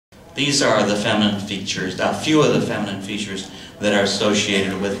These are the feminine features, a few of the feminine features that are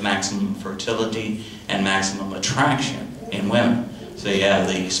associated with maximum fertility and maximum attraction in women. So you have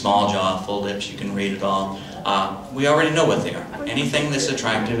the small jaw, full lips, you can read it all. We already know what they are. Anything that's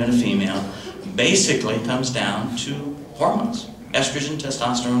attractive in a female basically comes down to hormones, estrogen,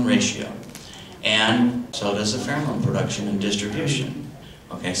 testosterone ratio. And so does the pheromone production and distribution.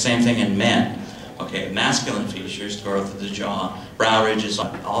 Okay, same thing in men. Okay, masculine features, growth of the jaw, brow ridges,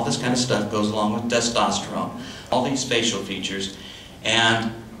 all this kind of stuff goes along with testosterone. All these facial features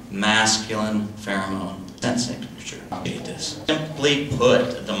and masculine pheromone scent signature. Simply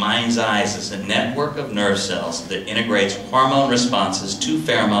put, the mind's eye is a network of nerve cells that integrates hormone responses to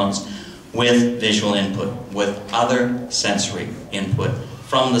pheromones with visual input, with other sensory input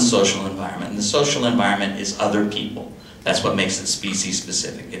from the social environment. And the social environment is other people. That's what makes it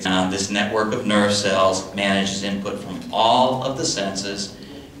species-specific. This network of nerve cells manages input from all of the senses,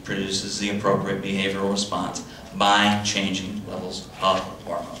 produces the appropriate behavioral response by changing levels of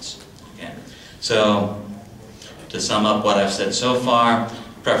hormones. Okay? So, to sum up what I've said so far,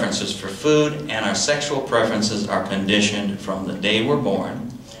 preferences for food and our sexual preferences are conditioned from the day we're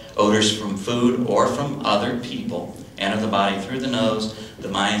born. Odors from food or from other people enter the body through the nose. The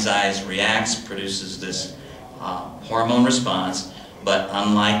mind's eye reacts, produces this hormone response, but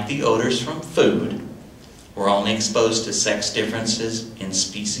unlike the odors from food, we're only exposed to sex differences in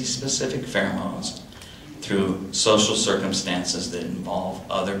species-specific pheromones through social circumstances that involve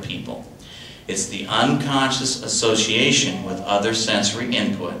other people. It's the unconscious association with other sensory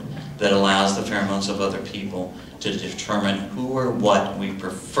input that allows the pheromones of other people to determine who or what we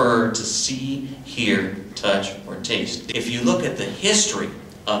prefer to see, hear, touch, or taste. If you look at the history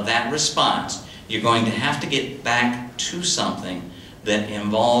of that response, you're going to have to get back to something that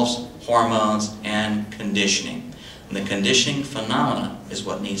involves hormones and conditioning. And the conditioning phenomena is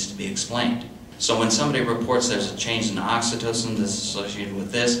what needs to be explained. So when somebody reports there's a change in oxytocin that's associated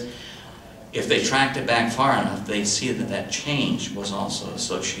with this, if they tracked it back far enough, they see that that change was also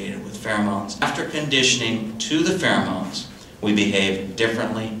associated with pheromones. After conditioning to the pheromones, we behave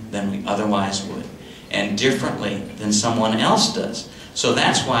differently than we otherwise would, and differently than someone else does. So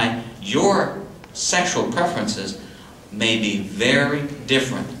that's why your sexual preferences may be very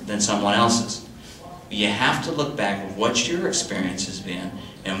different than someone else's. You have to look back at what your experience has been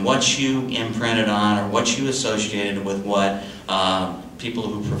and what you imprinted on or what you associated with what people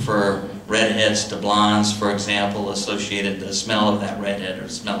who prefer redheads to blondes, for example, associated the smell of that redhead or the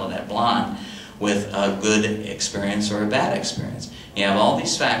smell of that blonde with a good experience or a bad experience. You have all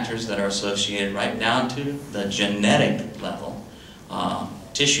these factors that are associated right down to the genetic level,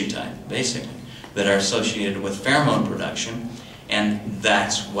 tissue type, basically, that are associated with pheromone production, and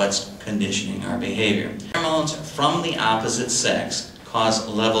that's what's conditioning our behavior. Pheromones from the opposite sex cause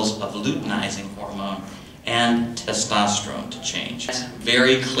levels of luteinizing hormone and testosterone to change. It's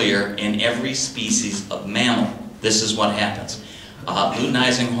very clear in every species of mammal. This is what happens.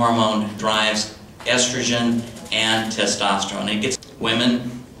 Luteinizing hormone drives estrogen and testosterone. It gets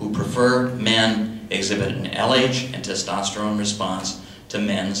women who prefer men exhibit an LH and testosterone response to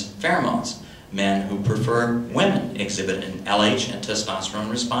men's pheromones. Men who prefer women exhibit an LH and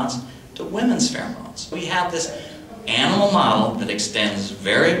testosterone response to women's pheromones. We have this animal model that extends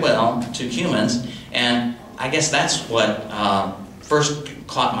very well to humans, and I guess that's what first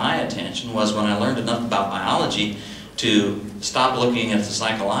caught my attention was when I learned enough about biology to stop looking at the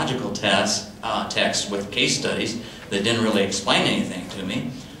psychological text with case studies that didn't really explain anything to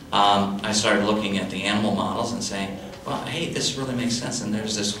me. I started looking at the animal models and saying, well, hey, this really makes sense, and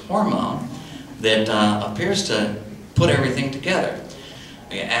there's this hormone that appears to put everything together.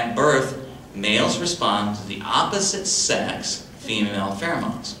 At birth, males respond to the opposite sex female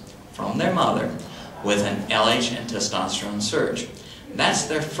pheromones from their mother with an LH and testosterone surge. That's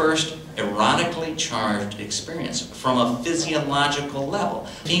their first erotically charged experience from a physiological level.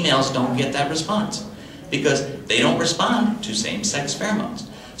 Females don't get that response because they don't respond to same-sex pheromones.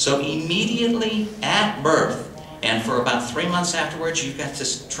 So immediately at birth, and for about 3 months afterwards, you've got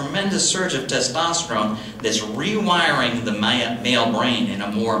this tremendous surge of testosterone that's rewiring the male brain in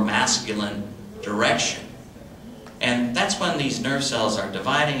a more masculine direction. And that's when these nerve cells are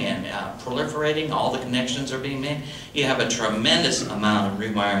dividing and proliferating, all the connections are being made. You have a tremendous amount of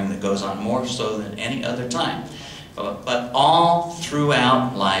rewiring that goes on, more so than any other time. But all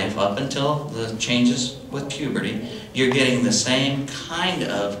throughout life, up until the changes with puberty, you're getting the same kind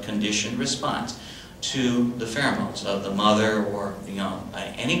of conditioned response to the pheromones of the mother or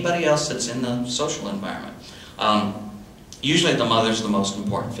anybody else that's in the social environment. Usually the mother's the most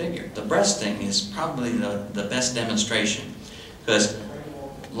important figure. The breast thing is probably the best demonstration, because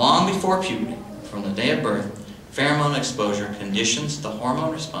long before puberty, from the day of birth, pheromone exposure conditions the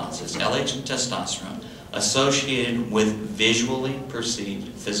hormone responses, LH and testosterone, associated with visually perceived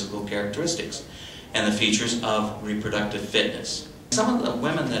physical characteristics and the features of reproductive fitness. Some of the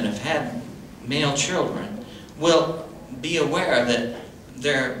women that have had male children will be aware that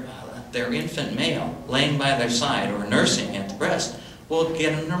their infant male laying by their side or nursing at the breast will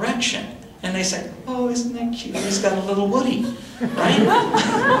get an erection. And they say, oh, isn't that cute? He's got a little woody, right?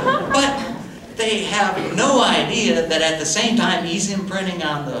 But they have no idea that at the same time he's imprinting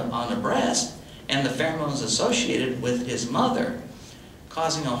on the breast and the pheromones associated with his mother,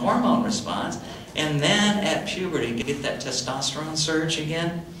 causing a hormone response, and then at puberty get that testosterone surge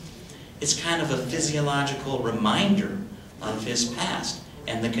again. It's kind of a physiological reminder of his past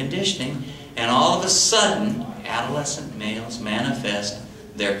and the conditioning, and all of a sudden adolescent males manifest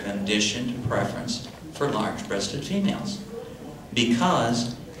their conditioned preference for large-breasted females,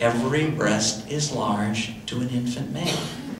 because every breast is large to an infant male.